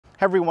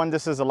everyone,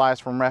 this is Elias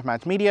from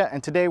RefMatch Media,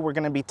 and today we're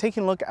going to be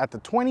taking a look at the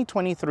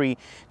 2023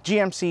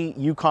 GMC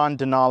Yukon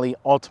Denali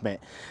Ultimate.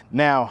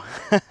 Now,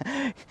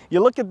 you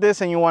look at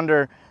this and you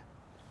wonder,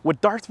 would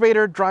Darth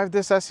Vader drive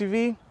this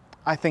SUV?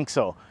 I think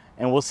so,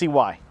 and we'll see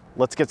why.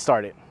 Let's get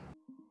started.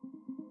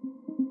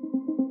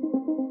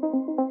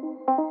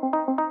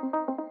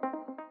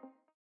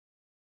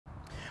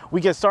 We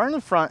get started in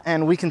the front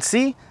and we can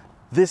see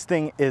this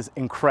thing is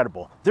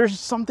incredible. There's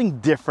something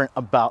different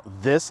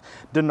about this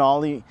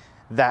Denali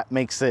that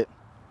makes it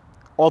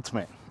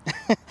ultimate.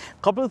 A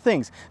couple of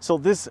things. So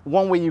this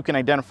one way you can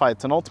identify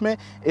it's an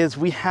ultimate is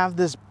we have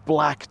this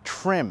black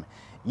trim.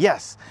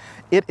 Yes,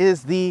 it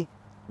is the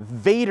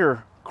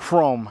Vader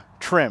Chrome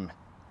trim.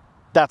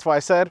 That's why I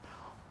said,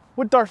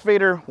 would Darth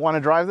Vader want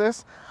to drive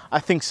this? I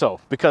think so,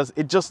 because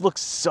it just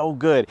looks so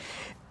good.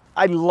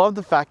 I love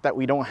the fact that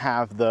we don't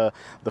have the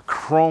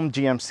chrome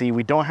GMC.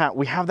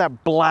 We have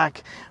that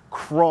black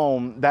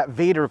chrome, that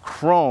Vader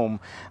Chrome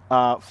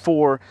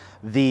for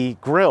the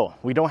grille.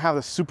 We don't have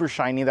the super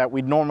shiny that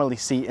we normally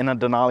see in a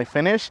Denali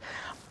finish.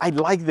 I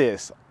like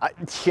this.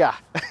 Yeah,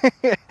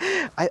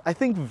 I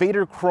think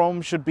Vader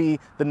Chrome should be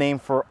the name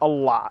for a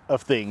lot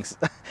of things,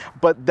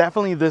 but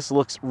definitely this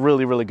looks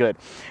really, really good.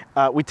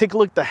 We take a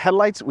look at the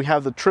headlights. We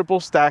have the triple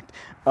stacked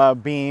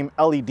beam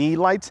LED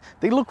lights.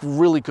 They look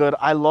really good.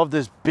 I love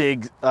this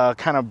big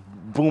kind of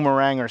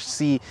boomerang or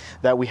C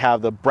that we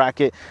have, the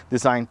bracket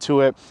designed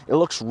to it. It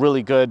looks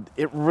really good.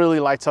 It really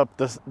lights up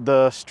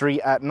the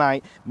street at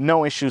night.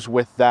 No issues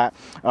with that.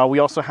 We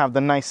also have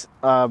the nice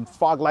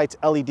fog lights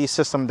LED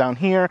system down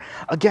here.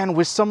 Again,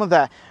 with some of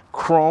that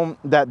chrome,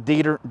 that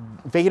Vader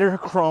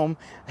Chrome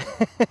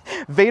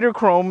Vader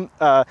Chrome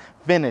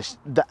finish.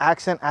 The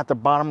accent at the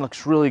bottom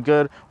looks really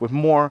good with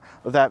more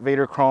of that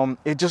Vader Chrome.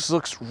 It just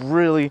looks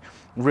really,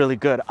 really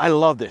good. I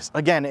love this.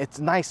 Again, it's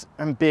nice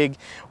and big.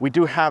 We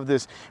do have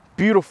this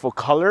beautiful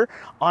color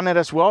on it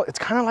as well. It's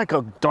kind of like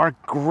a dark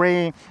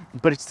gray,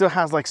 but it still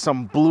has like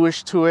some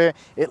bluish to it.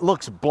 It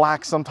looks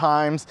black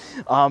sometimes,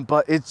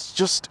 but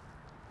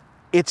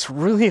it's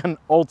really an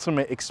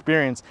ultimate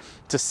experience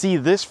to see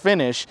this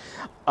finish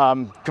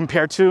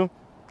compared to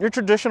your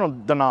traditional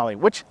Denali,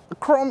 which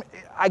chrome,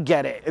 I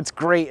get it. It's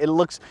great. It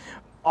looks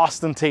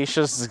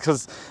ostentatious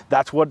because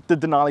that's what the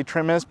Denali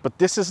trim is, but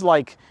this is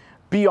like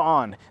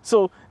beyond.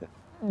 So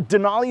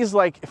Denali is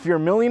like, if you're a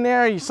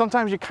millionaire,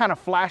 sometimes you're kind of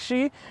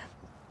flashy.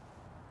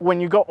 When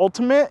you go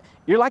ultimate,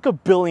 you're like a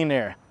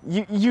billionaire.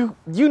 You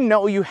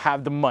know you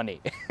have the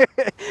money.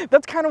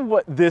 That's kind of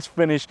what this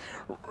finish,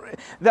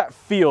 that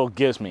feel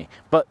gives me.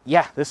 But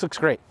yeah, this looks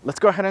great. Let's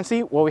go ahead and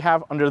see what we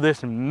have under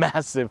this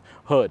massive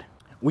hood.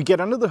 We get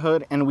under the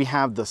hood and we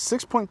have the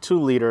 6.2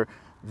 liter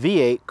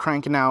V8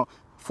 cranking out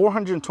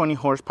 420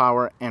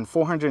 horsepower and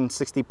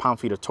 460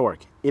 pound-feet of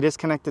torque. It is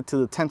connected to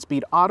the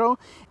 10-speed auto,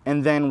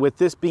 and then with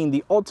this being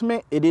the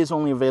ultimate, it is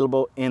only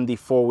available in the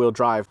 4-wheel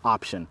drive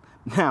option.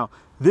 Now,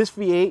 this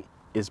V8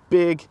 is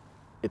big,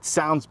 it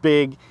sounds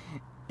big,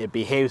 it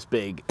behaves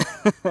big.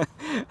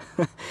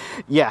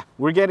 Yeah,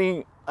 we're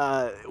getting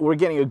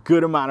a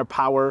good amount of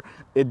power.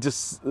 It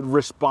just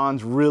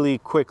responds really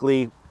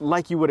quickly,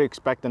 like you would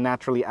expect a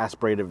naturally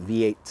aspirated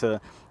V8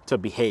 to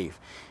behave.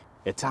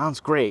 It sounds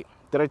great.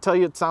 Did I tell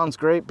you it sounds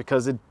great?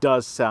 Because it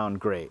does sound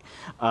great.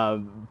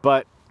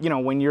 But you know,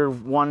 when you're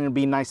wanting to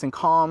be nice and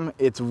calm,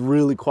 it's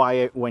really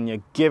quiet. When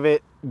you give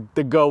it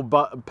the go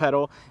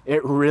pedal,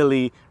 it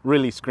really,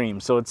 really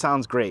screams. So it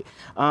sounds great.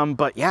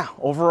 But yeah,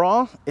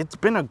 overall, it's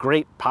been a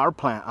great power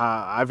plant.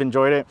 I've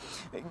enjoyed it.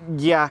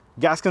 Yeah,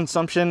 gas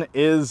consumption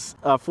is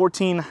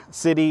 14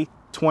 city,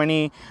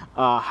 20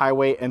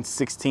 highway, and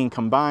 16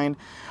 combined.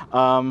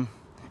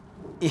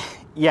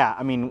 Yeah,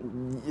 I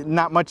mean,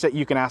 not much that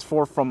you can ask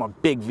for from a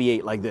big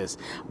V8 like this,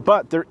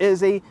 but there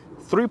is a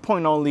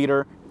 3.0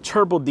 liter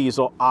turbo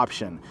diesel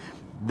option.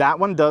 That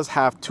one does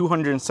have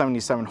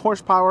 277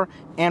 horsepower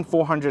and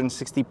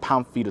 460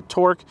 pound-feet of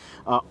torque,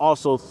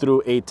 also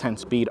through a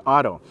 10-speed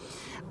auto.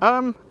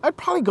 I'd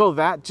probably go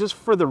that just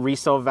for the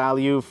resale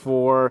value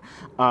for,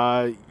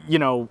 you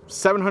know,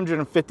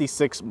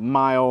 756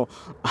 mile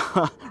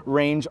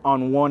range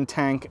on one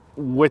tank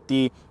with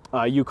the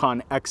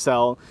Yukon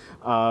XL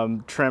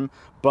trim.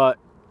 But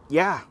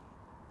yeah,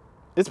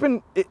 it's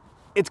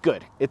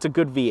good. It's a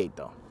good V8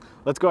 though.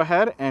 Let's go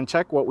ahead and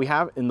check what we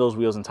have in those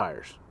wheels and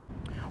tires.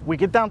 We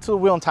get down to the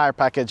wheel and tire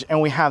package and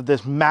we have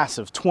this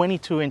massive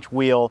 22-inch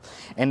wheel,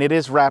 and it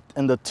is wrapped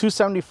in the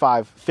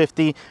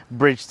 275/50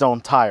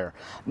 Bridgestone tire.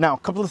 Now, a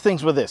couple of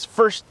things with this.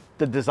 First,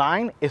 the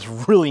design is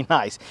really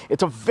nice.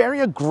 It's a very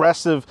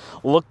aggressive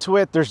look to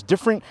it. There's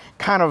different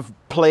kind of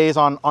plays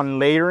on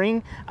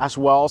layering as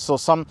well. So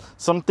some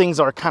things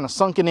are kind of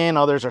sunken in,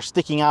 others are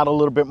sticking out a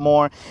little bit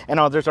more, and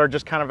others are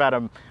just kind of at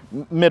a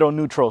middle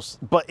neutrals.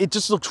 But it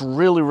just looks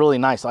really, really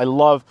nice. I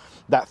love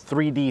that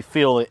 3D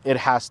feel it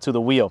has to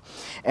the wheel.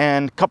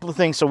 And a couple of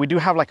things. So we do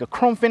have like a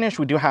chrome finish.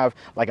 We do have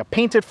like a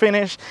painted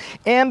finish.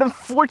 And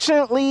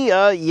unfortunately,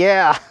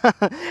 yeah,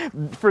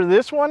 for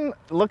this one,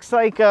 looks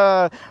like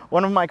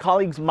one of my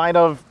colleagues might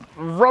have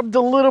rubbed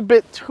a little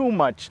bit too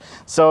much.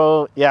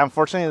 So yeah,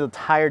 unfortunately the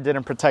tire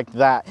didn't protect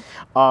that.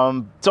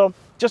 So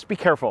just be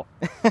careful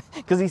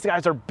because these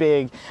guys are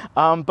big.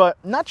 But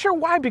not sure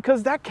why,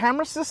 because that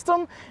camera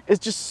system is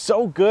just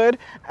so good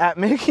at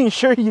making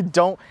sure you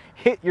don't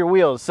hit your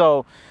wheels.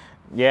 So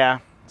yeah,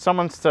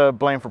 someone's to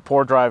blame for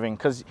poor driving,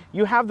 because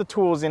you have the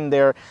tools in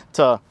there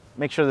to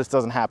make sure this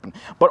doesn't happen.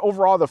 But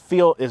overall, the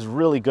feel is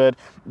really good.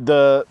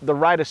 The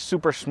ride is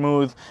super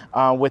smooth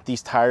with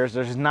these tires.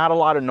 There's not a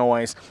lot of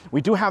noise. We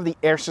do have the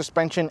air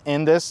suspension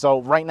in this,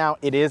 so right now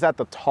it is at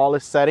the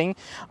tallest setting,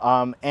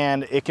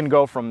 and it can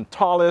go from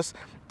tallest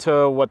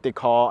to what they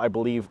call, I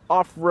believe,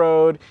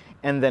 off-road,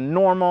 and then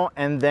normal,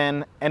 and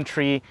then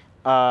entry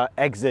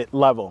exit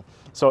level.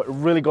 So it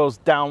really goes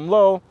down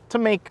low to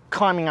make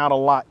climbing out a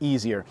lot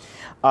easier.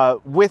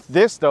 With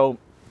this though,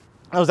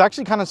 it was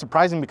actually kind of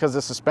surprising because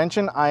the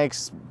suspension, I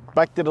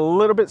expected a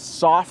little bit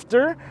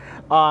softer,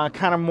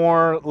 kind of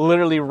more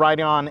literally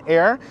riding on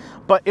air,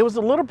 but it was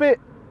a little bit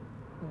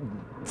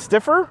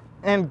stiffer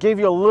and gave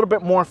you a little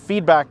bit more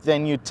feedback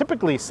than you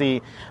typically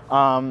see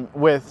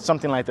with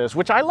something like this,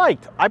 which I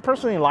liked. I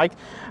personally liked.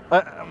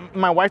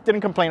 My wife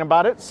didn't complain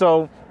about it,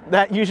 so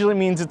that usually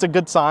means it's a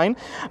good sign.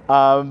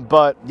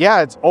 But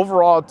yeah,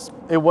 overall,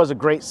 it was a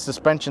great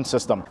suspension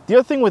system. The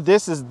other thing with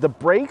this is the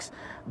brakes.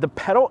 The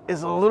pedal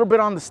is a little bit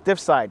on the stiff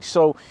side,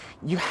 so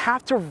you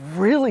have to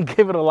really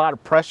give it a lot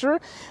of pressure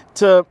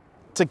to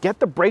get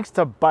the brakes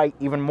to bite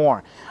even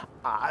more.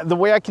 The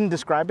way I can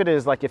describe it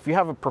is like if you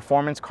have a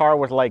performance car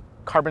with like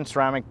carbon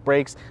ceramic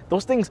brakes,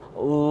 those things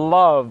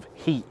love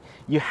heat.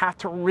 You have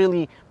to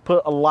really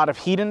put a lot of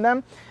heat in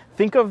them.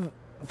 Think of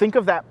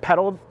that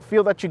pedal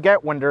feel that you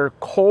get when they're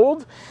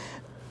cold.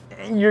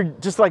 You're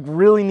just like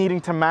really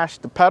needing to mash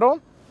the pedal.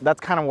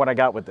 That's kind of what I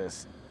got with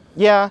this.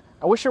 Yeah,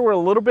 I wish it were a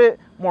little bit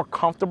more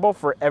comfortable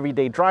for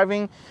everyday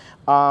driving.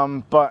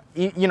 But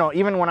you know,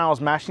 even when I was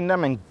mashing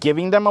them and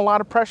giving them a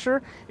lot of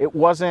pressure,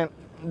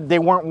 they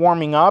weren't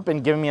warming up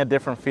and giving me a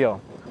different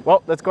feel.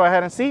 Well, let's go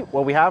ahead and see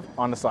what we have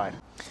on the side.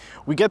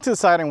 We get to the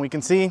side and we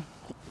can see,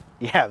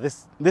 yeah,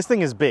 this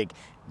thing is big.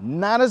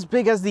 Not as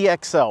big as the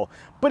XL,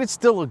 but it's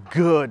still a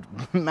good,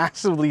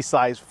 massively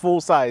sized,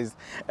 full-sized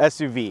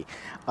SUV.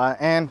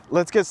 And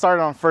let's get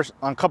started on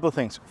a couple of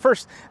things.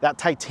 First, that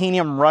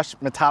titanium rush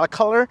metallic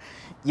color.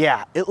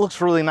 Yeah, it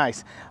looks really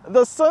nice.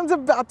 The sun's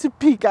about to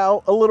peek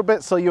out a little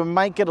bit, so you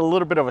might get a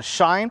little bit of a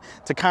shine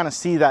to kind of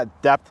see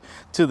that depth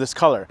to this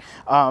color.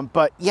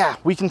 But yeah,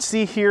 we can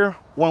see here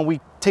when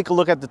we take a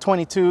look at the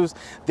 22s,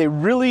 they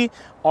really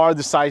are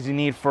the size you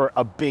need for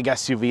a big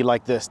SUV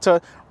like this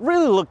to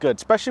really look good,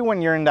 especially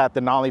when you're in that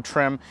Denali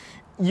trim.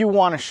 You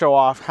want to show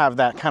off, have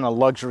that kind of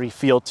luxury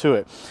feel to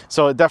it.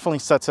 So it definitely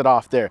sets it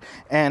off there.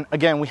 And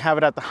again, we have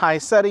it at the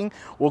highest setting.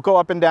 We'll go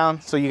up and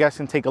down so you guys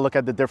can take a look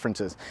at the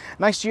differences.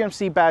 Nice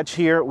GMC badge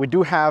here. We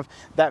do have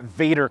that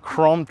Vader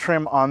Chrome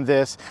trim on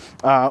this,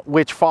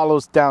 which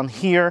follows down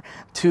here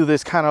to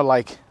this kind of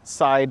like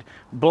side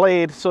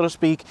blade, so to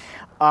speak.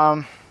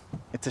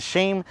 It's a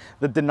shame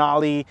the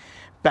Denali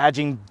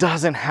badging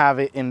doesn't have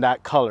it in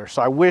that color,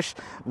 so I wish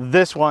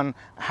this one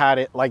had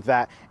it like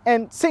that.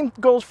 And same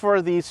goes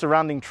for the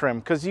surrounding trim,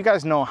 because you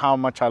guys know how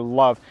much I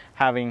love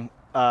having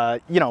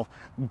you know,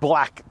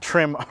 black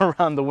trim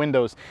around the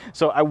windows.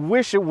 So I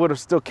wish it would have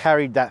still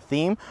carried that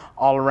theme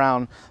all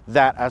around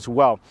that as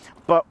well.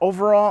 But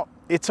overall,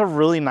 it's a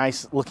really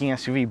nice looking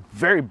SUV,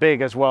 very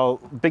big as well,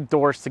 big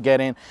doors to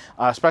get in,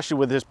 especially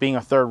with this being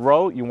a third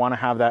row. You want to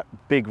have that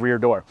big rear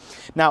door.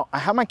 Now, I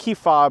have my key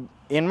fob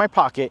in my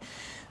pocket.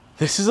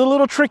 This is a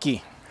little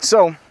tricky.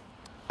 So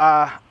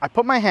I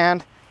put my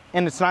hand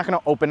and it's not going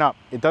to open up.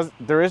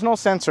 There is no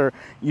sensor.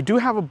 You do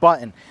have a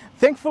button.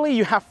 Thankfully,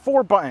 you have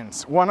 4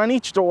 buttons, one on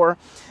each door,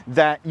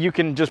 that you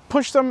can just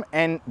push them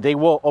and they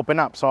will open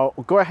up. So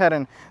I'll go ahead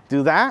and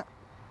do that.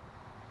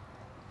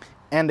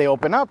 And they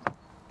open up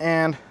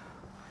and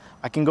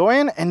I can go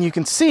in and you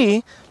can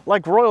see,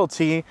 like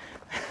royalty,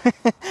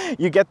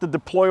 you get the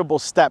deployable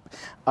step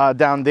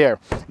down there.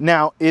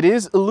 Now, it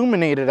is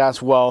illuminated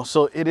as well,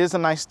 so it is a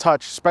nice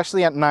touch,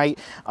 especially at night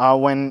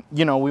when,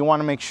 you know, we want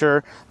to make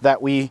sure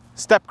that we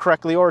step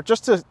correctly, or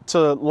just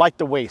to light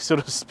the way, so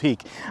to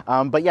speak.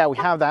 But yeah, we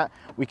have that.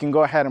 We can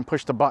go ahead and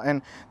push the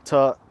button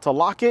to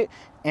lock it,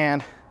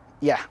 and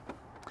yeah,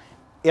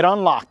 it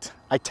unlocked.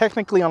 I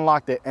technically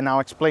unlocked it, and I'll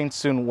explain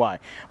soon why.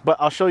 But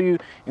I'll show you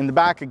in the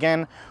back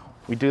again.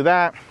 We do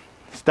that,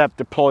 step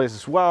deploys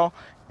as well,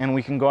 and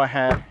we can go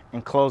ahead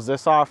and close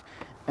this off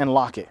and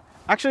lock it.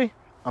 Actually,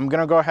 I'm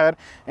gonna go ahead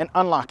and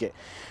unlock it,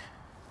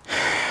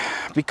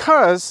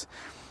 because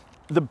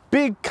the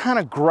big kind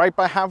of gripe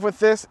I have with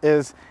this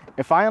is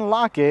if I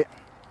unlock it,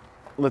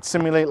 let's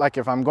simulate like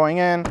if I'm going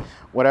in,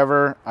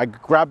 whatever, I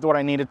grabbed what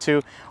I needed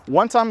to.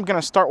 Once I'm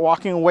gonna start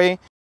walking away,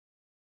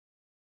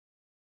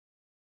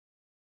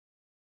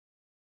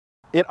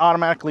 it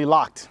automatically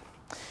locked.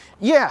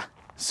 Yeah,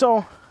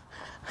 so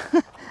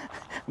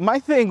my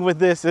thing with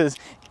this is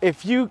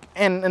if you,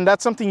 and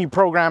that's something you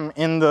program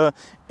in the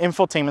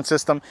infotainment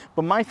system,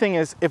 but my thing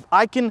is, if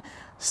I can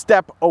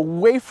step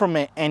away from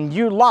it and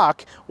you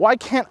lock, why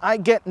can't I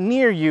get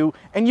near you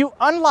and you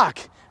unlock?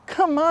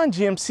 Come on,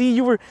 GMC,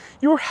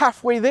 you were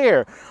halfway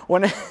there.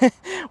 When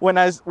when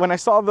I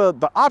saw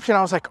the option,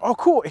 I was like, oh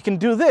cool, it can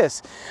do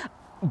this.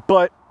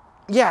 But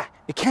yeah,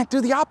 it can't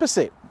do the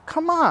opposite.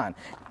 Come on,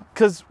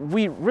 because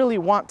we really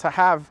want to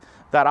have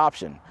that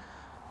option.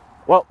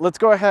 Well, let's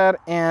go ahead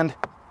and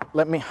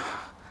let me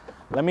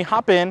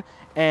hop in,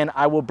 and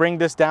I will bring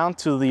this down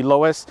to the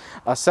lowest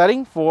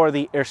setting for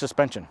the air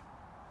suspension.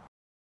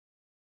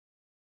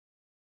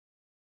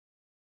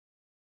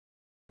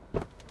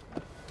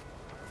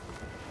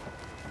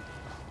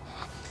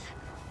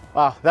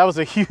 Wow, that was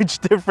a huge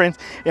difference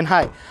in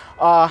height.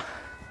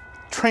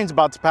 Train's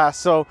about to pass,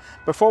 so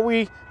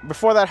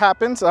before that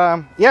happens,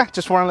 yeah,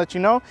 just want to let you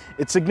know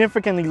it's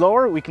significantly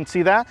lower. We can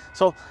see that.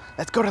 So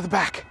let's go to the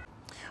back.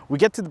 We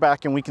get to the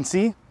back and we can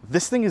see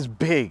this thing is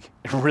big.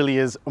 It really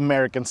is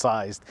American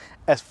sized,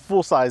 as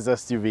full-size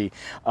SUV.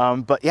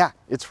 But yeah,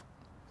 it's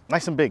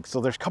nice and big.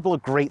 So there's a couple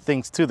of great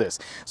things to this.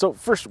 So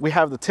first we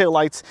have the tail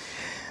lights.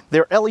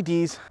 They're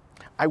LEDs.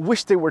 I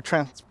wish they were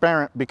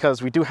transparent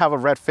because we do have a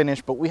red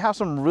finish, but we have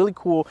some really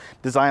cool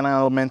design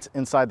elements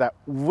inside that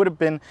would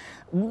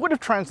have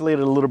translated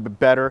a little bit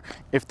better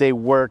if they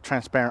were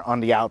transparent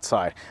on the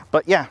outside.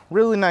 But yeah,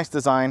 really nice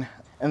design.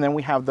 And then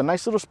we have the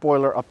nice little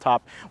spoiler up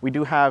top. We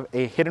do have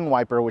a hidden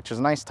wiper, which is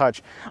a nice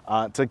touch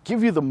to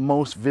give you the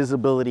most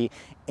visibility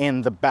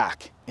in the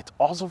back. It's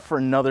also for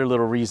another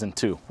little reason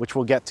too, which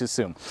we'll get to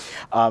soon.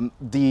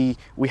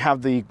 We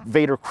have the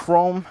Vader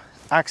Chrome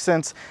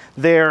accents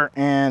there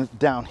and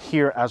down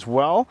here as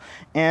well.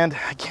 And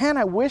again,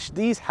 I wish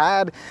these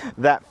had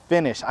that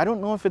finish. I don't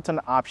know if it's an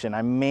option.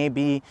 It may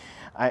be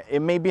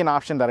an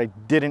option that I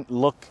didn't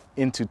look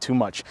into too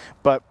much,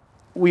 but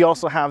we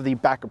also have the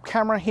backup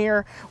camera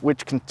here,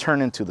 which can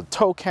turn into the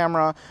tow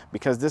camera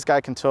because this guy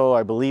can tow,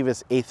 I believe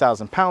it's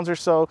 8,000 pounds or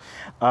so.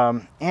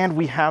 And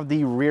we have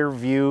the rear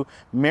view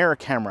mirror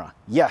camera.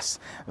 Yes,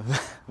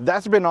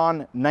 that's been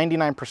on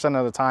 99%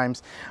 of the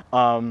times.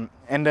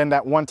 And then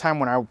that one time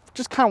when I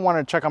just kind of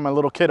wanted to check on my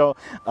little kiddo,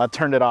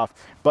 turned it off.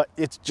 But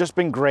it's just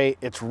been great.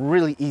 It's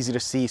really easy to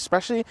see,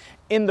 especially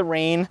in the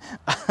rain.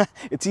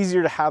 It's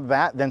easier to have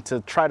that than to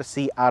try to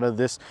see out of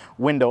this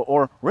window,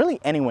 or really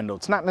any window.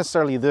 It's not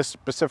necessarily this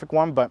specific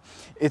one, but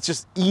it's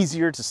just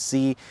easier to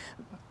see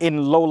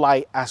in low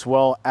light as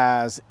well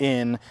as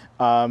in,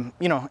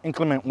 you know,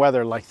 inclement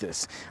weather like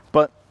this.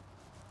 But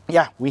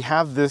yeah, we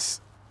have this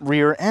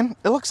rear and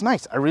it looks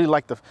nice. I really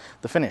like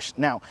the finish.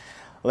 Now,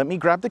 let me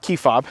grab the key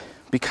fob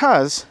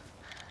because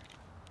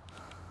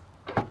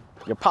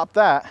you pop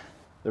that.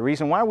 The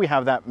reason why we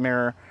have that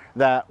mirror,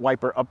 that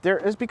wiper up there,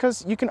 is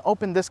because you can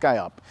open this guy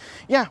up.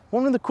 Yeah,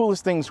 one of the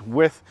coolest things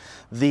with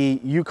the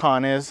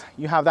Yukon is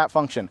you have that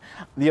function.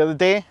 The other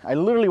day, I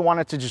literally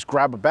wanted to just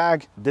grab a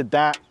bag, did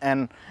that,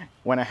 and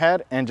went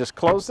ahead and just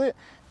closed it,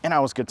 and I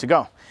was good to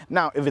go.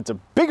 Now, if it's a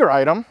bigger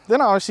item, then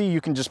obviously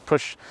you can just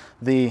push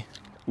the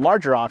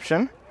larger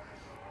option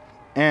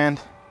and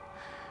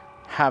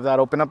have that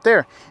open up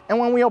there. And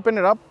when we open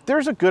it up,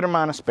 there's a good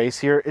amount of space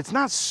here. It's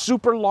not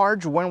super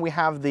large when we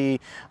have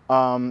the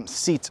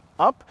seats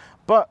up,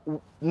 but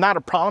not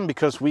a problem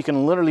because we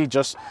can literally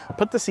just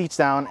put the seats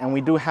down, and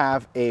we do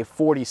have a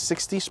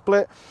 40-60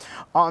 split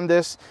on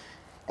this,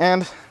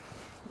 and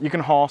you can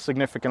haul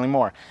significantly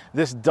more.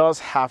 This does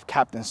have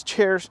captain's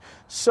chairs,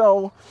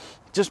 so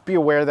just be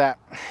aware that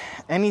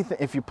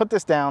if you put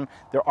this down,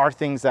 there are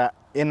things that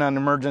in an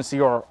emergency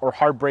or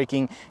hard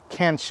braking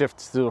can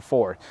shift to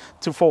forward,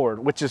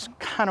 which is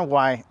kind of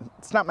why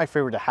it's not my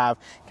favorite to have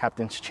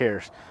captain's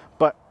chairs.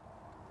 But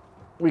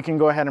we can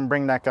go ahead and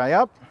bring that guy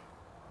up.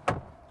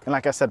 And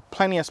like I said,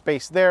 plenty of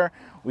space there.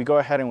 We go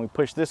ahead and we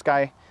push this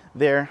guy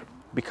there.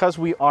 Because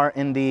we are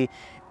in the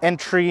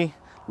entry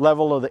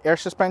level of the air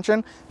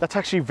suspension, that's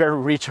actually very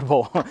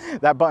reachable.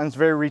 That button's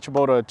very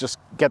reachable to just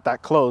get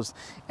that closed.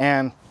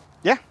 And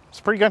yeah,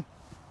 it's pretty good.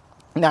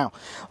 Now,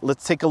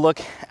 let's take a look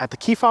at the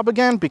key fob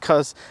again,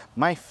 because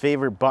my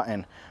favorite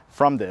button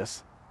from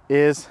this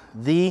is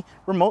the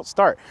remote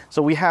start.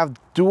 So we have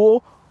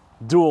dual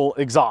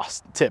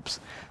exhaust tips.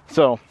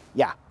 So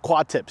yeah,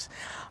 quad tips.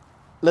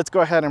 Let's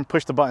go ahead and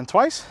push the button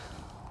twice.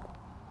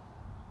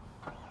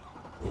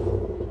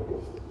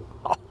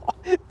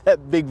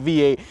 That big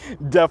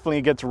V8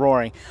 definitely gets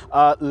roaring.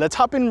 Let's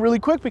hop in really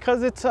quick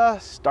because it's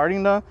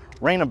starting to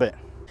rain a bit.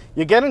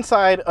 You get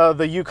inside of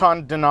the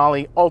Yukon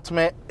Denali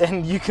Ultimate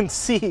and you can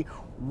see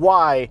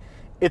why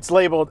it's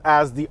labeled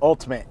as the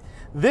Ultimate.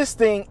 This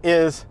thing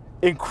is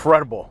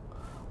incredible.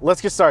 Let's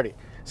get started.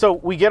 So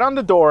we get on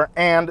the door,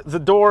 and the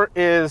door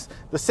is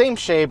the same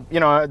shape, you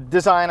know,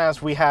 design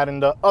as we had in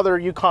the other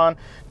Yukon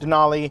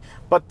Denali,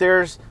 but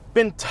there's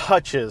been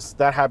touches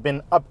that have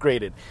been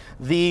upgraded.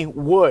 The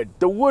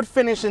wood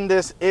finish in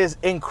this is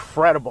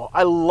incredible.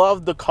 I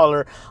love the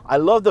color, I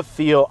love the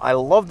feel, I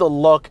love the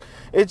look.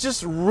 It's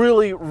just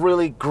really,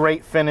 really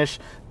great finish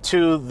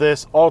to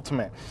this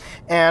Ultimate.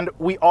 And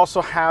we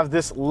also have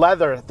this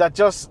leather that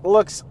just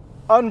looks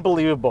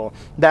unbelievable.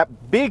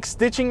 That big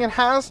stitching it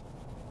has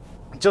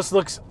just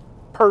looks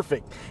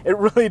perfect. It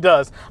really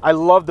does. I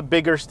love the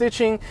bigger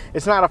stitching.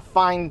 It's not a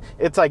fine,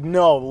 it's like,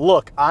 no,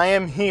 look, I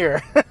am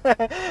here.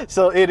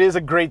 So it is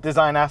a great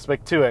design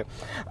aspect to it.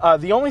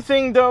 The only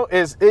thing though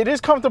is it is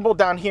comfortable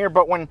down here,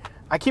 but when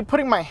I keep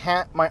putting my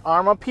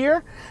arm up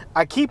here,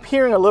 I keep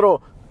hearing a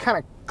little kind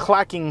of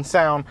clacking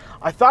sound.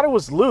 I thought it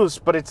was loose,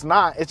 but it's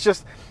not. It's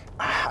just,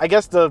 I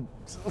guess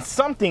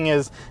something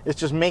is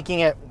just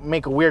making it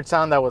make a weird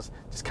sound that was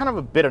just kind of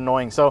a bit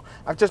annoying. So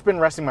I've just been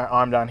resting my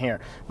arm down here.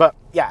 But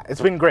yeah,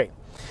 it's been great.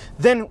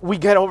 Then we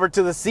get over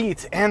to the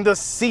seats, and the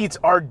seats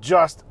are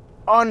just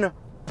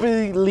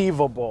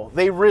unbelievable.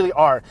 They really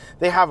are.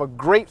 They have a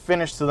great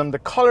finish to them. The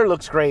color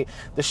looks great.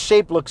 The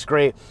shape looks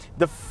great.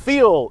 The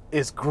feel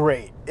is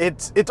great.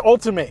 It's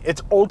ultimate.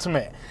 It's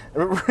ultimate.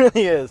 It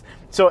really is.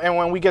 So, and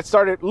when we get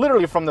started,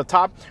 literally from the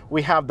top,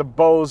 we have the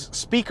Bose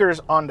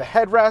speakers on the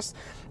headrest.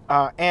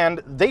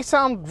 And they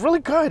sound really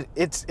good.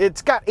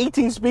 It's got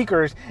 18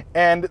 speakers,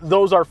 and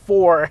those are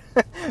 4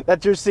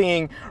 that you're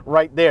seeing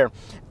right there.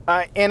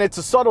 And it's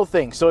a subtle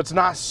thing, so it's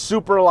not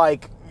super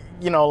like,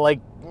 you know, like,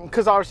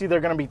 because obviously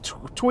they're going to be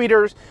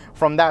tweeters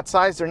from that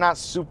size. They're not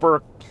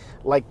super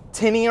like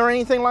tinny or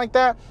anything like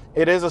that.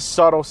 It is a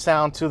subtle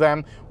sound to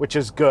them, which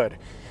is good.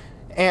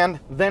 And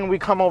then we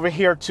come over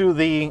here to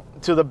the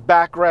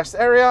backrest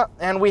area,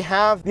 and we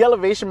have the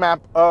elevation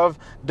map of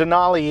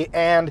Denali,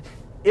 and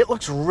it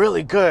looks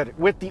really good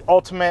with the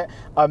ultimate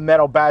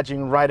metal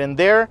badging right in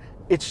there.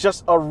 It's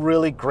just a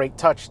really great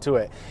touch to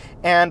it.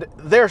 And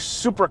they're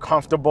super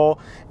comfortable,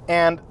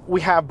 and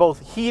we have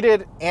both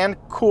heated and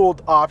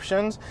cooled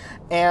options,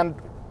 and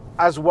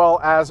as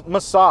well as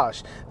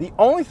massage. The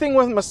only thing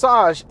with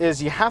massage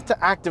is you have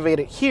to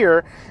activate it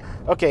here.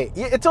 Okay,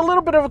 it's a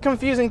little bit of a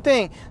confusing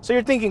thing. So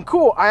you're thinking,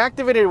 cool, I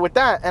activated it with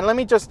that, and let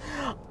me just,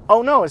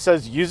 oh no, it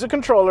says use a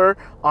controller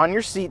on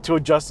your seat to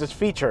adjust this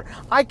feature.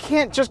 I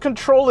can't just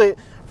control it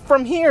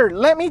from here.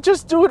 Let me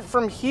just do it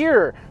from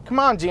here. Come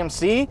on,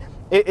 GMC.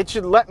 It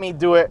should let me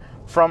do it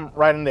from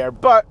right in there.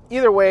 But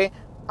either way,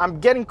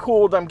 I'm getting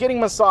cooled, I'm getting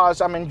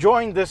massaged, I'm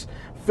enjoying this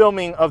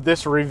filming of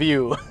this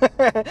review.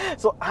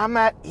 So I'm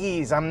at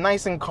ease, I'm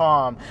nice and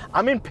calm.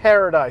 I'm in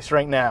paradise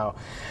right now.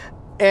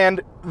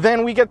 And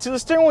then we get to the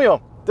steering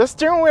wheel. The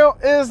steering wheel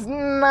is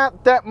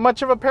not that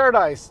much of a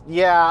paradise.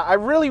 Yeah, I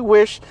really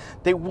wish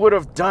they would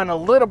have done a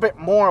little bit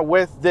more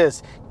with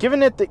this,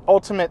 giving it the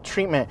ultimate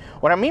treatment.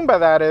 What I mean by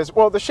that is,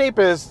 well, the shape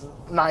is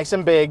nice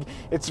and big.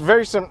 It's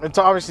very simple. It's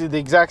obviously the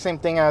exact same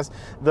thing as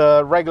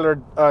the regular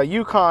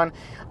Yukon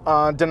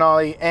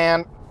Denali,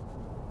 and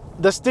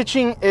the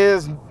stitching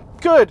is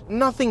good,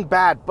 nothing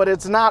bad, but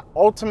it's not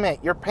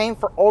ultimate. You're paying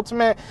for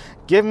ultimate,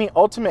 give me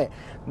ultimate.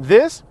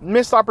 This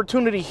missed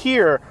opportunity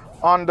here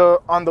on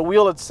the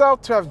wheel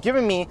itself to have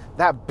given me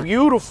that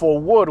beautiful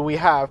wood we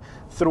have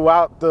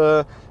throughout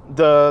the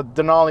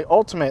Denali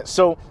Ultimate.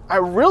 So I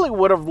really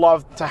would have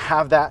loved to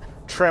have that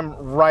trim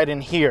right in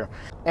here.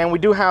 And we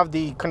do have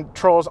the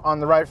controls on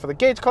the right for the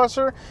gauge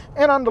cluster,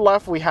 and on the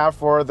left we have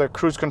for the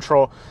cruise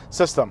control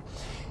system.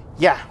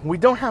 Yeah, we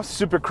don't have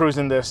Super Cruise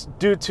in this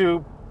due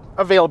to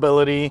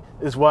availability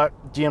is what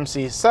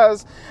GMC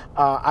says.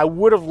 I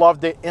would have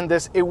loved it in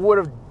this. It would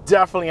have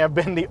definitely have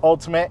been the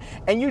ultimate,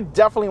 and you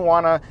definitely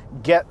want to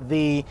get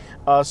the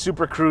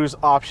Super Cruise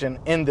option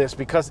in this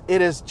because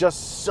it is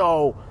just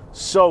so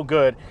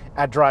good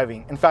at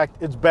driving. In fact,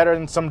 it's better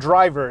than some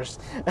drivers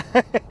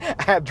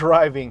at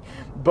driving.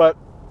 But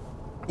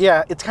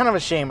yeah, it's kind of a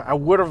shame. I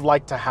would have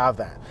liked to have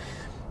that.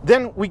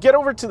 Then we get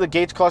over to the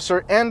gauge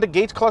cluster, and the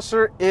gauge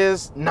cluster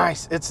is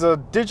nice. It's a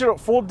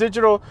full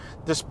digital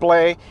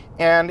display,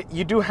 and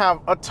you do have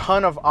a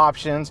ton of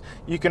options.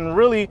 You can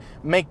really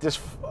make this,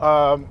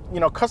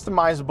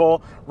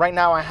 customizable. Right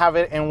now I have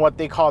it in what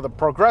they call the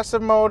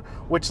progressive mode,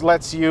 which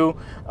lets you,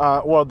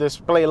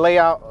 display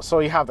layout.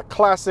 So you have the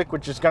classic,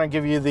 which is going to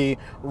give you the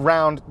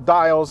round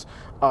dials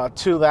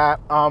to that.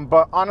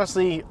 But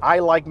honestly, I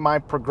like my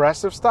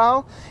progressive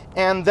style.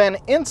 And then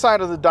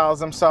inside of the dials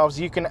themselves,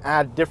 you can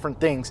add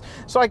different things.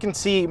 So I can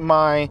see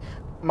my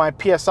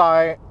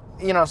PSI,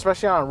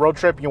 especially on a road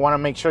trip, you want to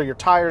make sure your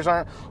tires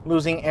aren't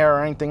losing air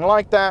or anything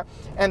like that.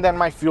 And then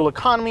my fuel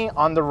economy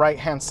on the right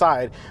hand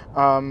side.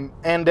 And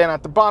then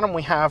at the bottom,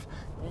 we have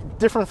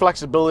different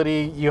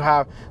flexibility.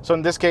 So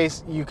in this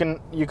case, you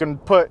can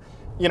put,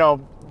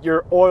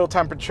 your oil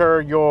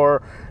temperature,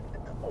 your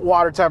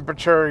water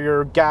temperature,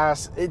 your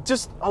gas,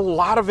 just a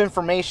lot of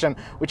information,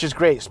 which is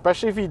great,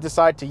 especially if you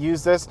decide to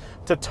use this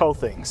to tow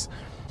things.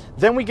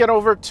 Then we get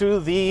over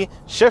to the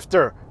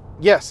shifter.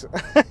 Yes.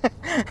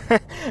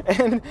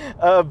 And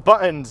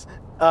buttons.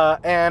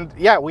 And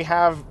yeah, we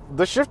have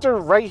the shifter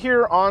right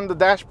here on the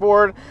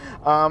dashboard.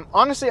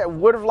 Honestly, I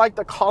would have liked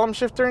the column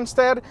shifter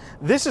instead.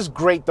 This is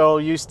great though.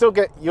 You'll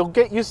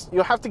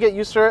have to get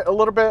used to it a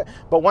little bit,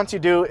 but once you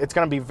do, it's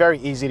going to be very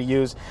easy to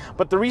use.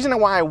 But the reason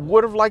why I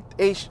would have liked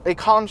a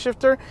column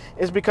shifter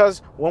is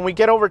because when we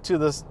get over to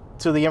the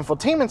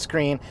infotainment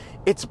screen,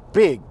 it's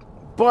big,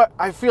 but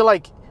I feel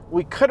like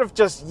we could have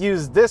just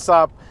used this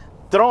up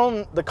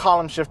thrown the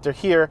column shifter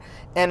here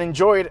and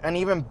enjoyed an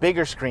even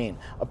bigger screen,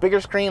 a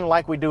bigger screen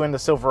like we do in the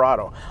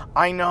Silverado.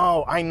 I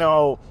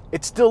know,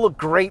 it's still a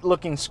great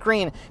looking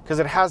screen because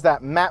it has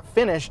that matte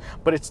finish,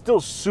 but it's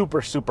still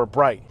super, super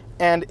bright.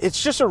 And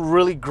it's just a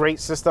really great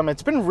system.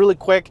 It's been really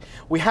quick.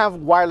 We have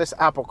wireless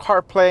Apple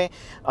CarPlay,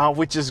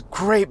 which is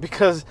great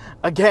because,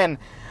 again,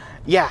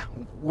 yeah,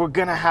 we're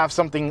gonna have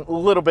something a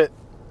little bit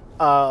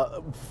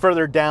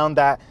further down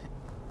that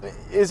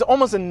is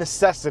almost a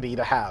necessity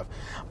to have.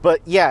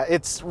 But yeah,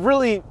 it's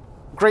really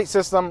great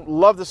system.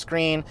 Love the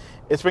screen.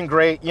 It's been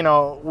great. You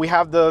know, we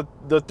have the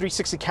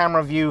 360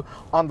 camera view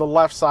on the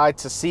left side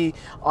to see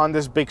on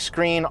this big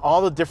screen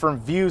all the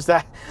different views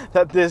that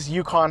this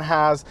Yukon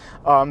has,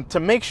 to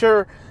make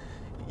sure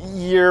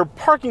you're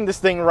parking this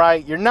thing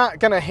right. You're not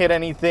gonna hit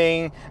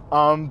anything,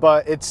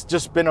 but it's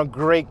just been a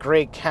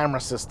great camera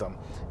system,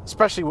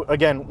 especially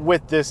again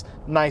with this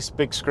nice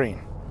big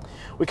screen.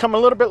 We come a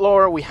little bit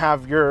lower, we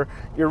have your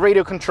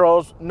radio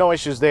controls, no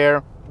issues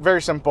there,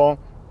 very simple.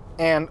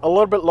 And a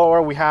little bit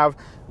lower, we have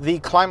the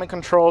climate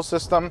control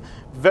system.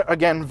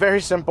 Again, very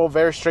simple,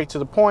 very straight to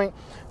the point,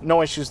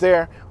 no issues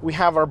there. We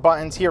have our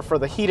buttons here for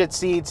the heated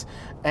seats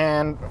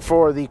and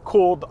for the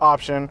cooled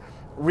option,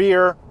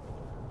 rear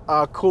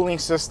cooling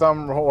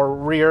system or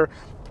rear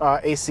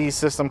AC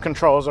system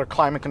controls or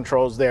climate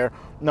controls there,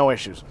 no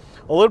issues.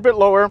 A little bit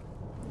lower,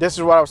 this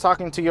is what I was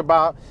talking to you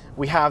about.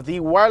 We have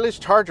the wireless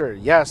charger.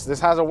 Yes, this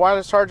has a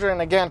wireless charger,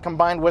 and again,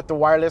 combined with the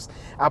wireless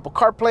Apple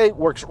CarPlay,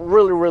 works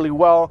really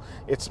well.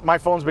 My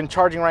phone's been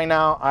charging right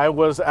now. I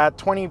was at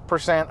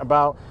 20%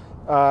 about,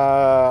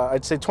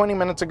 I'd say 20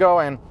 minutes ago,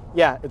 and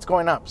yeah, it's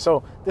going up.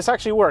 So this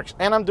actually works,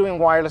 and I'm doing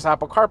wireless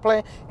Apple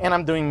CarPlay, and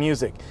I'm doing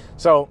music.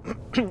 So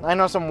I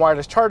know some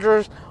wireless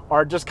chargers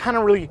are just kind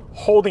of really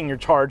holding your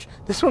charge.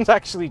 This one's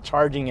actually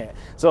charging it.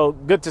 So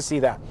good to see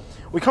that.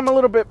 We come a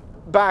little bit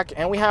back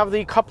and we have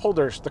the cup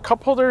holders. The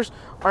cup holders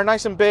are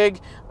nice and big,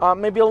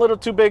 maybe a little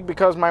too big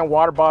because my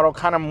water bottle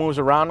kind of moves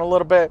around a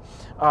little bit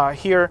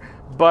here,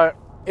 but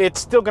it's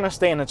still gonna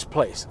stay in its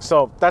place,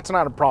 so that's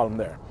not a problem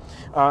there.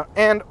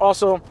 And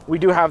also we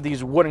do have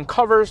these wooden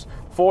covers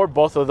for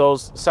both of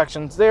those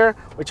sections there,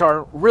 which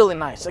are really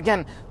nice.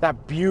 Again,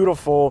 that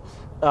beautiful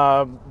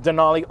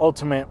Denali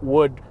Ultimate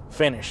wood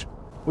finish.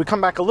 We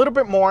come back a little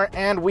bit more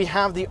and we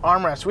have the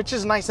armrest, which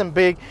is nice and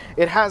big.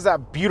 It has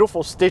that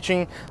beautiful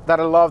stitching that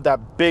I love,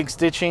 that big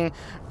stitching.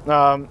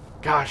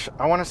 Gosh,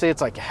 I want to say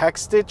it's like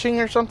hex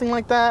stitching or something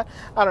like that.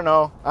 I don't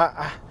know.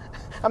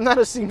 I'm not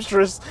a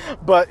seamstress,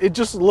 but it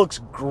just looks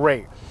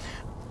great.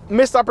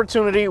 Missed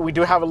opportunity, we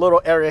do have a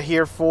little area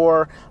here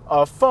for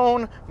a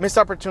phone. Missed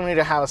opportunity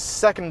to have a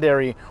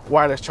secondary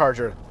wireless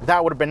charger.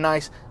 That would have been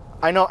nice.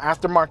 I know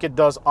aftermarket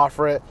does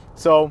offer it,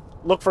 so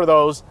look for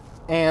those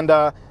and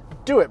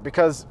do it,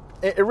 because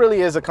it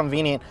really is a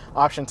convenient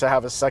option to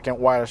have a second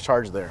wireless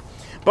charge there.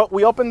 But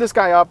we open this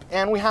guy up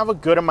and we have a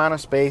good amount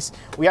of space.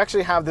 We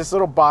actually have this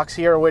little box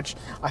here, which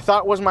I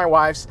thought was my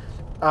wife's.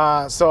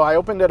 So I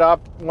opened it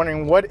up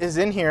wondering what is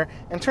in here,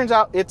 and turns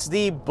out it's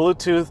the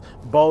Bluetooth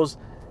Bose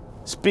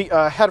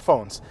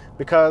headphones,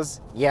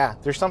 because yeah,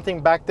 there's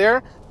something back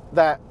there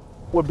that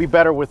would be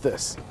better with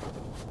this.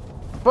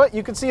 But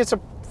you can see it's a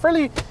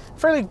fairly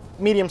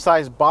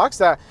medium-sized box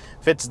that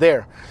fits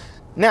there.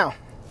 Now,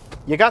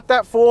 you got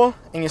that full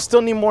and you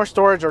still need more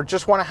storage, or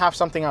just want to have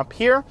something up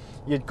here,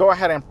 you go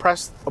ahead and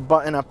press a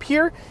button up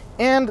here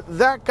and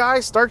that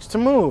guy starts to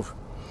move.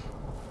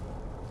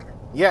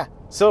 Yeah,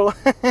 so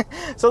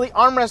so the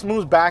armrest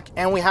moves back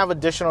and we have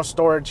additional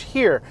storage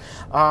here.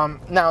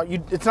 Now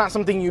it's not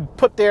something you'd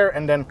put there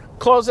and then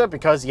close it,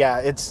 because yeah,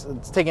 it's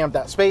taking up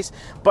that space.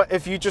 But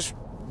if you just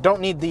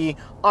don't need the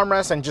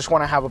armrest and just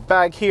want to have a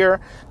bag here,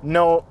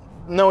 no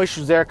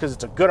issues there, because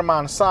it's a good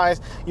amount of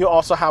size. You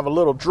also have a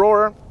little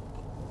drawer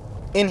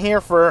in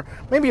here for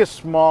maybe a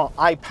small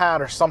iPad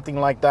or something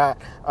like that.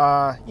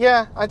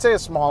 Yeah, I'd say a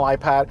small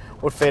iPad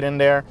would fit in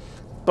there.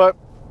 But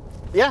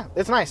yeah,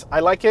 it's nice. I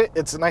like it.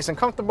 It's nice and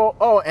comfortable.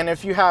 Oh, and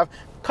if you have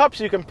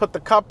cups, you can put the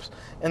cups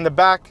in the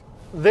back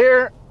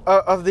there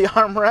of the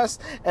armrest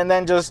and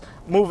then just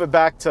move it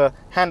back to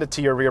hand it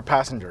to your rear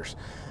passengers.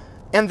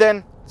 And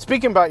then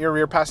speaking about your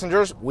rear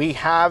passengers, we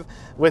have,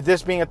 with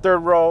this being a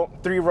three-row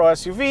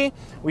SUV,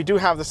 we do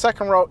have the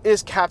second row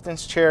is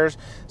captain's chairs.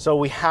 So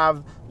we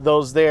have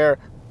those there.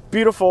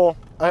 Beautiful.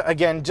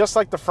 Again, just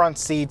like the front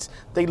seats,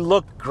 they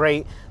look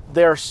great.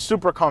 They're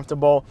super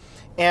comfortable.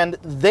 And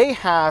they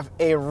have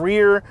a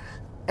rear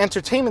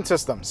entertainment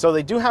system. So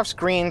they do have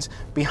screens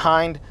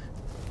behind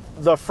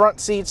the front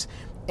seats.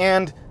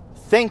 And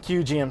thank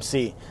you,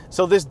 GMC.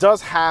 So this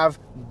does have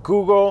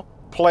Google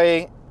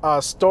Play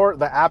Store,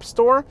 the App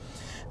Store.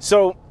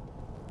 So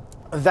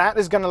that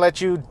is going to let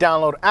you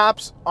download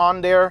apps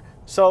on there.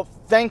 So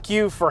thank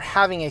you for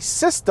having a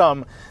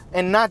system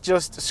and not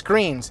just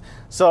screens.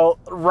 So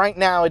right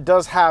now it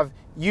does have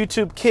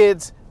YouTube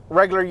Kids,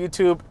 regular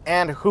YouTube,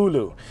 and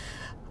Hulu.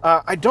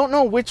 I don't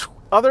know which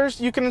others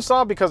you can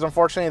install, because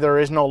unfortunately there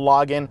is no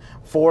login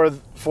for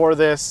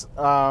this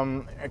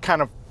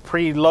kind of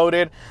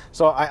preloaded.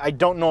 So I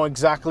don't know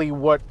exactly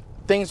what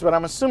things, but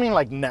I'm assuming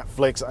like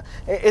Netflix.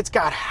 It's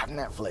got to have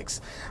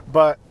Netflix,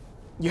 but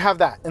you have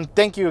that. And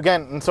thank you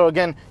again. And so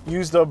again,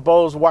 use the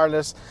Bose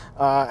wireless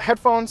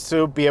headphones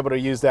to be able to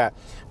use that.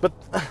 But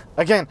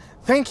again,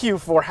 thank you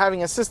for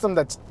having a system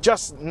that's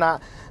just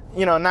not,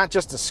 you know, not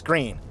just a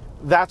screen.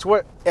 That's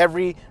what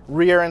every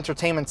rear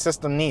entertainment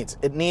system needs.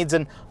 It needs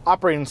an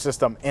operating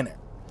system in it.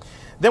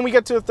 Then we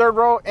get to the third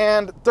row,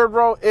 and third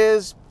row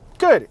is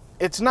good.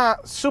 It's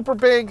not super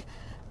big.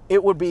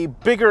 It would be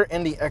bigger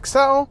in the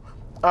XL,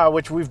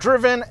 which we've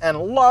driven and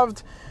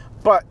loved,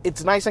 but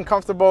it's nice and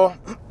comfortable.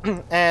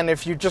 And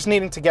if you're just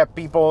needing to get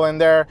people in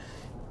there,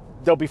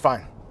 they'll be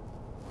fine.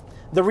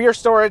 The rear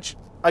storage,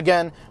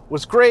 again,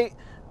 was great.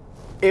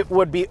 It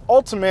would be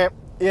ultimate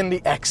in the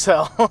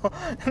XL,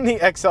 in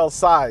the XL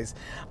size,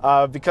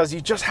 because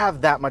you just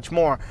have that much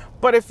more.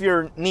 But if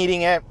you're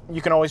needing it,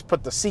 you can always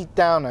put the seat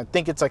down. I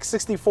think it's like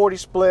 60-40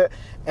 split,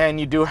 and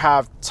you do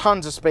have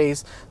tons of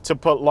space to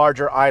put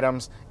larger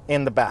items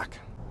in the back.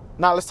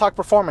 Now let's talk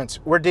performance.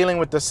 We're dealing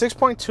with the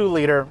 6.2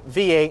 liter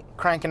V8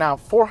 cranking out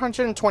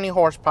 420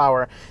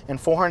 horsepower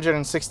and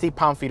 460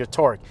 pound-feet of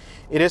torque.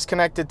 It is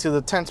connected to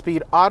the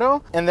 10-speed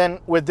auto, and then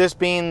with this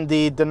being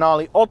the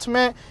Denali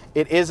Ultimate,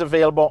 it is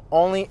available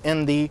only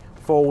in the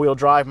four-wheel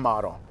drive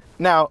model.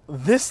 Now,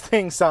 this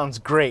thing sounds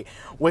great.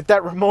 With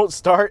that remote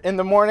start in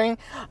the morning,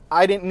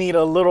 I didn't need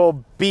a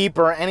little beep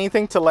or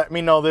anything to let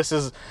me know this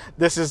is,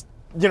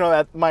 you know,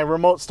 that my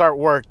remote start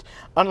worked.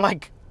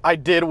 Unlike I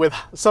did with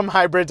some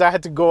hybrids, I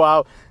had to go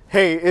out,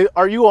 hey,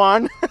 are you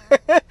on?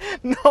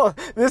 No,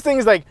 this thing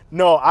is like,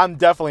 no, I'm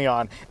definitely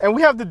on. And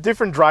we have the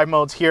different drive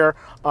modes here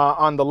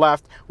on the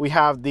left. We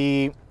have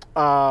the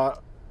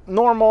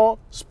normal,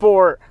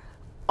 sport,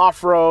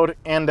 off-road,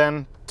 and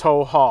then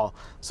tow haul.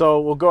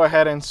 So we'll go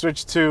ahead and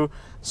switch to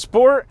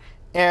sport,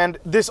 and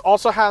this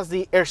also has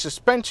the air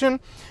suspension.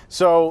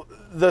 So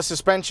the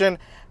suspension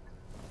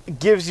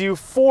gives you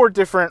 4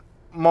 different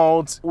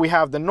modes. We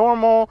have the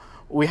normal,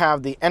 we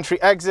have the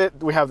entry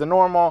exit, we have the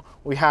normal,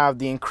 we have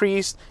the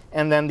increased,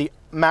 and then the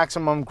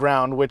maximum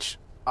ground, which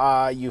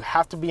you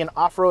have to be in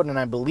off-road, and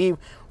I believe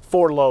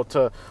 4 low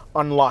to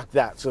unlock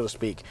that, so to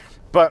speak.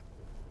 But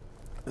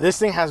this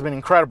thing has been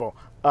incredible.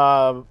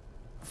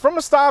 From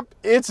a stop,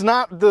 it's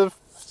not the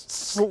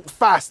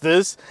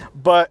fastest,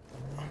 but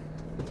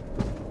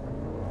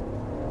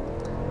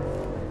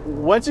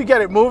once you get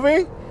it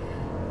moving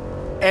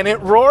and it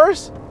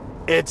roars,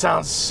 it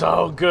sounds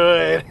so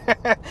good.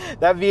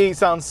 That V8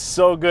 sounds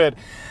so good.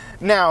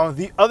 Now,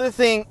 the other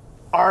thing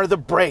are the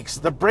brakes.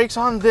 The brakes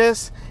on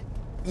this,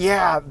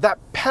 yeah, that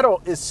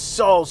pedal is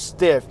so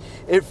stiff.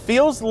 It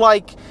feels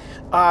like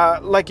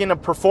in a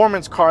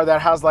performance car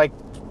that has like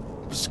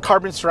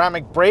carbon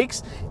ceramic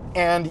brakes,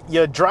 and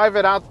you drive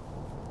it out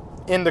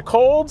in the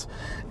cold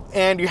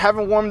and you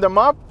haven't warmed them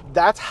up.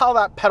 That's how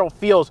that pedal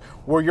feels,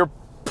 where you're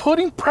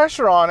putting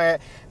pressure on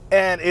it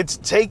and it's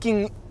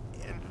taking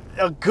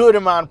a good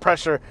amount of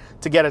pressure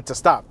to get it to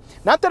stop.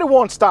 Not that it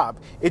won't stop,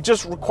 it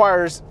just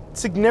requires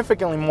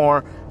significantly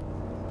more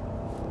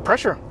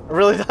pressure. It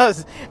really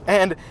does.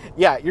 And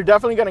yeah, you're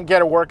definitely gonna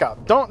get a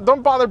workout.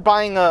 Don't bother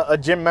buying a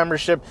gym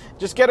membership.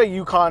 Just get a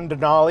Yukon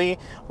Denali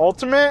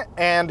Ultimate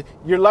and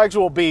your legs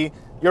will be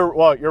your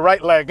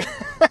right leg.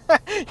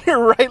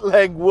 Your right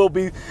leg will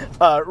be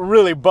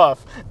really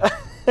buff.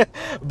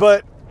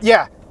 But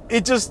yeah,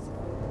 it just,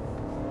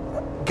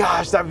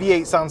 gosh, that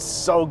V8 sounds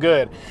so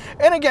good.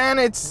 And again,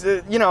 it's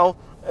you know,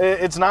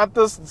 it's not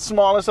the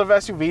smallest of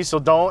SUVs, so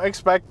don't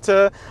expect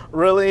to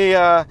really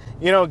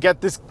you know,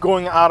 get this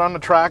going out on the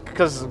track,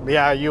 because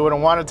yeah, you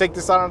wouldn't want to take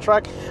this out on the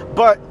track.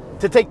 But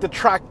to take the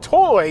track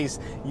toys,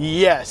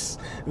 yes,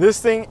 this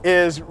thing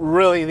is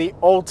really the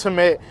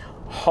ultimate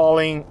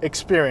hauling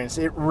experience.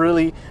 It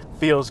really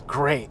feels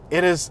great.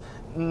 It is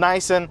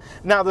nice. And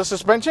now the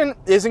suspension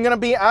isn't going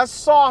to be as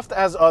soft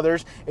as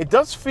others. It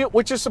does feel,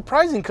 which is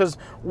surprising, because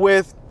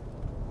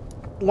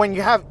when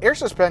you have air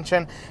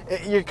suspension,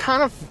 you're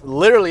kind of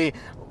literally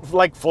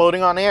like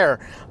floating on air.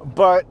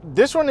 But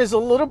this one is a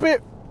little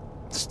bit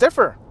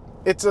stiffer.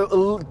 It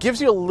gives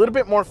you a little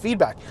bit more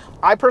feedback.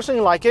 I personally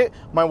like it.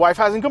 My wife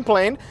hasn't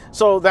complained,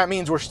 so that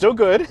means we're still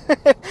good.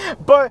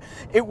 But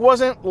it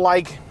wasn't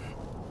like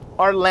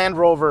our Land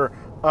Rover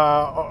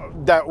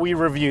that we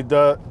reviewed,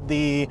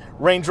 the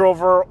Range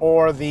Rover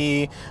or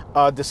the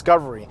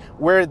Discovery,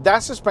 where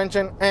that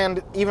suspension,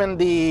 and even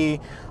the,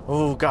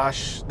 oh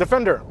gosh,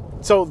 Defender.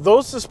 So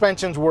those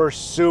suspensions were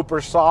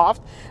super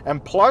soft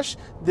and plush.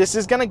 This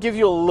is gonna give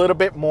you a little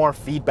bit more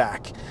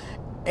feedback.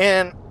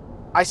 And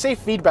I say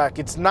feedback,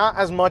 it's not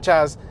as much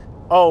as,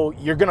 oh,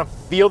 you're gonna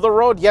feel the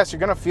road. Yes, you're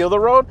gonna feel the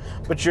road,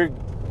 but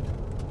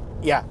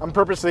yeah, I'm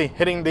purposely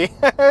hitting the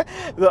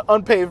the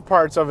unpaved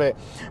parts of it.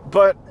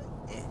 But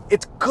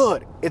it's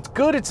good. It's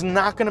good. It's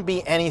not going to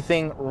be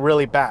anything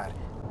really bad.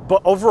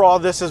 But overall,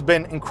 this has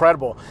been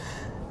incredible.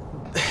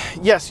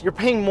 Yes, you're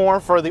paying more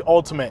for the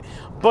Ultimate,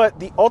 but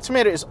the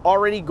Ultimate is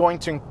already going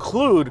to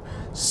include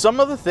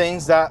some of the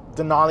things that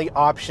Denali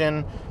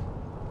option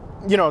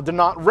you know, the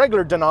not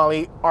regular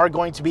Denali are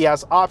going to be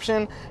as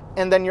option.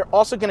 And then you're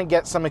also going to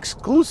get some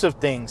exclusive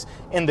things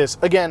in this.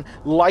 Again,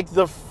 like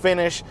the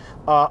finish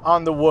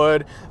on the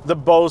wood, the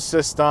Bose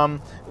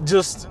system,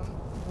 just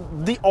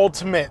the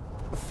ultimate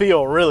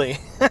feel, really.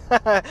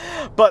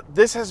 But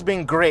this has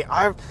been great.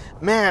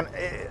 Man,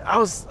 I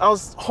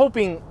was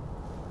hoping,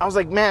 I was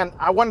like, man,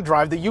 I want to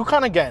drive the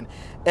Yukon again.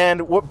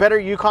 And what better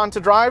Yukon to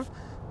drive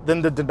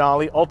than the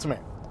Denali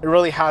Ultimate? It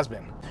really has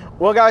been.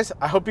 Well, guys,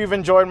 I hope you've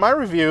enjoyed my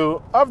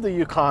review of the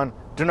Yukon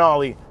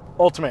Denali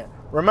Ultimate.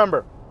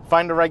 Remember,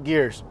 find the right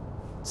gears.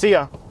 See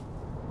ya.